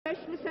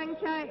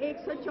संख्या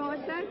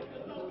 164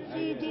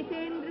 Shri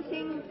Jitendra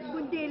Singh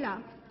Bundela.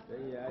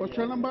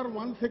 Question number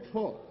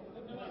 164।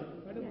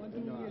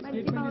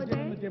 मंत्री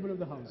महोदय,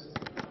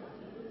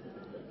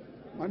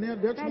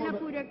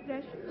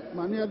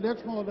 माननीय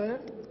अध्यक्ष महोदय,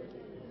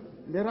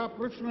 मेरा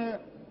प्रश्न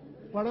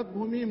पड़त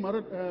भूमि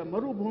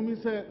मरुभूमि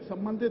से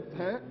संबंधित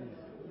है,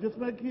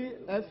 जिसमें कि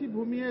ऐसी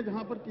भूमि है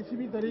जहां पर किसी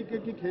भी तरीके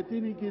की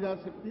खेती नहीं की जा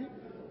सकती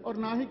और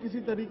ना ही किसी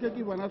तरीके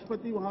की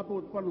वनस्पति वहां पर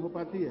उत्पन्न हो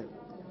पाती है।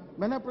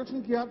 मैंने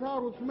प्रश्न किया था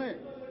और उसमें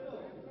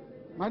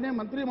माननीय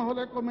मंत्री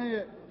महोदय को मैं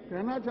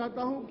कहना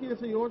चाहता हूं कि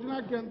इस योजना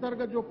के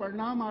अंतर्गत जो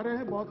परिणाम आ रहे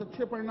हैं, बहुत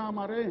अच्छे परिणाम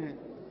आ रहे हैं,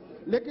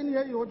 लेकिन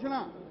यह योजना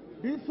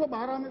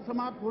 2012 में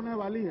समाप्त होने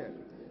वाली है।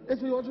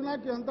 इस योजना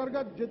के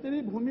अंतर्गत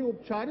जितनी भूमि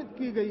उपचारित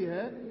की गई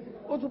है,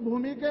 उस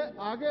भूमि के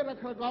आगे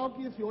रखरखाव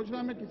की इस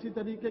योजना में किसी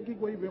तरीके की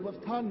कोई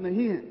व्यवस्था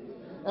नहीं है।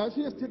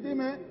 ऐसी स्थिति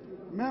में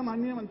मैं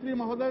माननीय मंत्री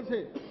महोदय से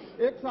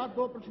एक साथ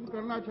दो प्रश्न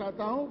करना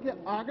चाहता हूं कि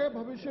आगे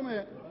भविष्य में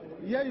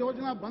यह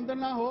योजना बंद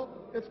ना हो।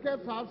 इसके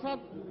साथ साथ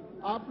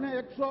आपने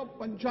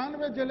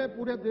 195 जिले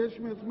पूरे देश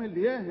में इसमें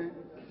लिए हैं।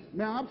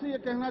 मैं आपसे ये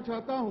कहना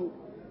चाहता हूं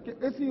कि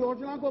इस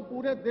योजना को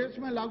पूरे देश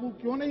में लागू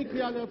क्यों नहीं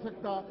किया जा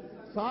सकता।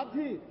 साथ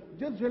ही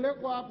जिस जिले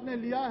को आपने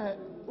लिया है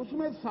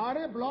उसमें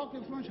सारे ब्लॉक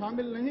इसमें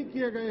शामिल नहीं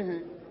किए गए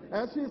हैं।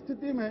 ऐसी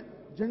स्थिति में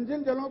जिन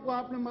जिन जिलों को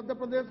आपने मध्य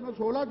प्रदेश में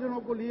 16 जिलों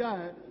को लिया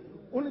है,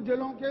 उन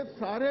जिलों के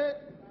सारे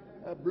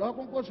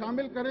ब्लॉकों को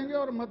शामिल करेंगे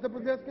और मध्य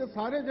प्रदेश के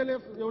सारे जिले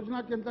इस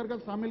योजना के अंतर्गत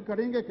शामिल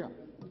करेंगे क्या?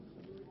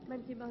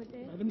 मंत्री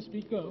महोदय। Madam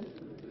Speaker,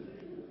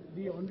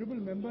 the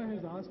honourable member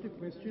has asked a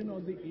question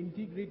on the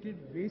integrated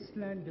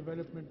wasteland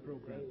development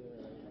program.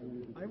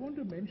 I want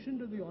to mention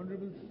to the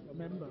honourable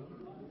member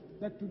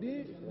that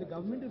today the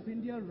Government of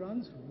India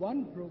runs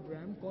one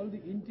program called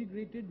the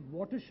Integrated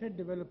Watershed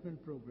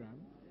Development Program,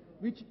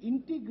 which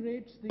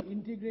integrates the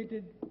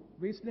Integrated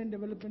Wasteland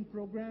Development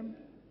Program,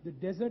 the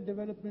Desert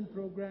Development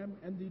Program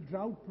and the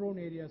Drought Prone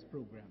Areas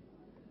Program.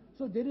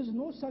 So there is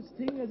no such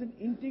thing as an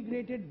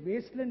Integrated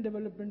Wasteland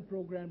Development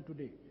Program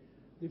today.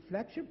 The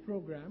flagship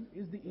program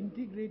is the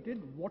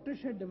Integrated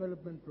Watershed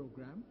Development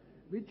Program,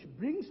 which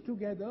brings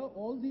together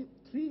all the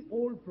three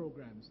old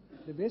programs,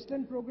 the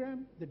Wasteland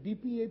Program, the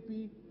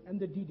DPAP and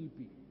the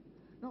DDP.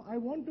 Now I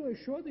want to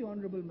assure the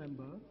honourable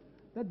member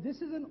that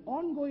this is an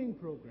ongoing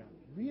program.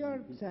 We are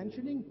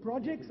sanctioning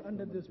projects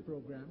under this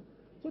program,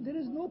 so there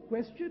is no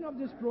question of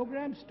this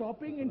program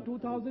stopping in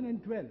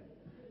 2012.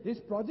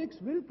 These projects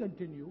will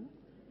continue.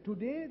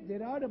 Today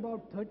there are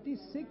about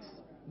 36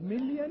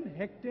 million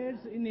hectares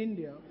in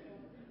India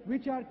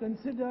which are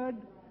considered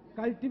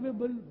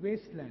cultivable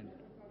wasteland.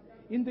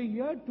 In the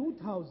year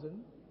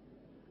 2000,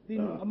 the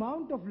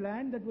amount of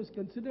land that was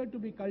considered to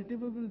be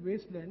cultivable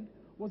wasteland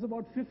was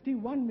about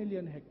 51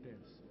 million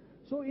hectares.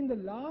 So in the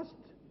last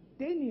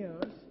 10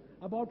 years,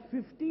 about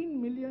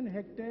 15 million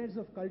hectares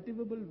of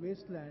cultivable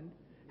wasteland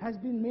has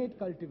been made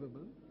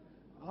cultivable.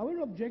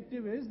 Our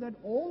objective is that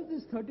all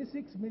these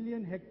 36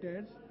 million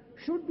hectares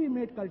should be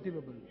made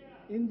cultivable.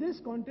 In this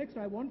context,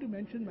 I want to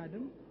mention,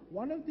 Madam,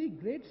 one of the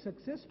great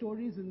success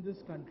stories in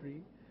this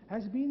country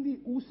has been the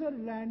Usar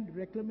land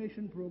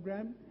reclamation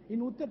program in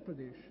Uttar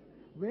Pradesh,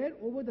 where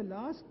over the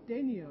last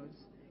 10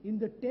 years, in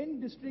the 10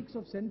 districts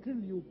of central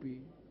UP,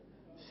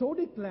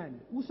 Sodic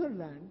land, Usar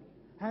land,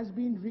 has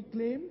been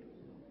reclaimed,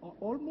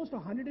 almost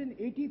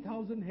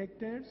 180,000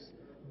 hectares,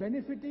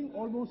 benefiting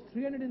almost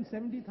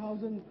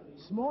 370,000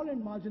 small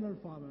and marginal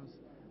farmers.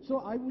 So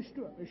I wish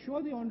to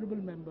assure the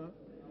honourable member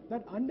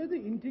that under the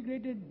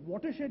Integrated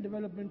Watershed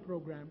Development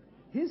Program,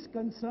 his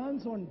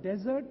concerns on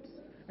deserts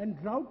and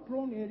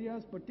drought-prone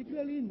areas,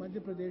 particularly in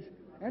Madhya Pradesh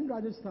and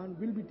Rajasthan,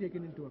 will be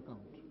taken into account.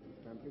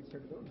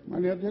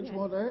 माननीय अध्यक्ष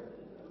महोदय,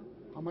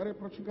 हमारे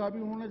प्रश्न का भी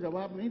उन्होंने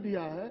जवाब नहीं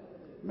दिया है।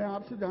 मैं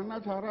आपसे जानना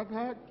चाह रहा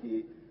था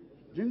कि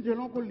जिन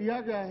जिलों को लिया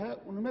गया है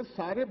उनमें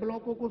सारे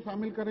ब्लॉकों को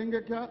शामिल करेंगे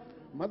क्या?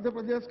 मध्य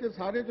प्रदेश के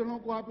सारे जिलों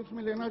को आप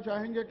इसमें लेना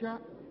चाहेंगे क्या?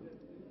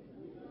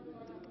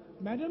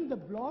 Madam, the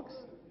blocks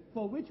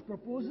for which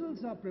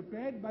proposals are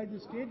prepared by the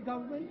state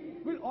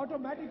government will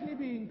automatically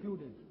be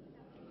included.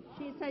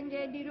 Shri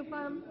Sanjay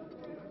Nirupam.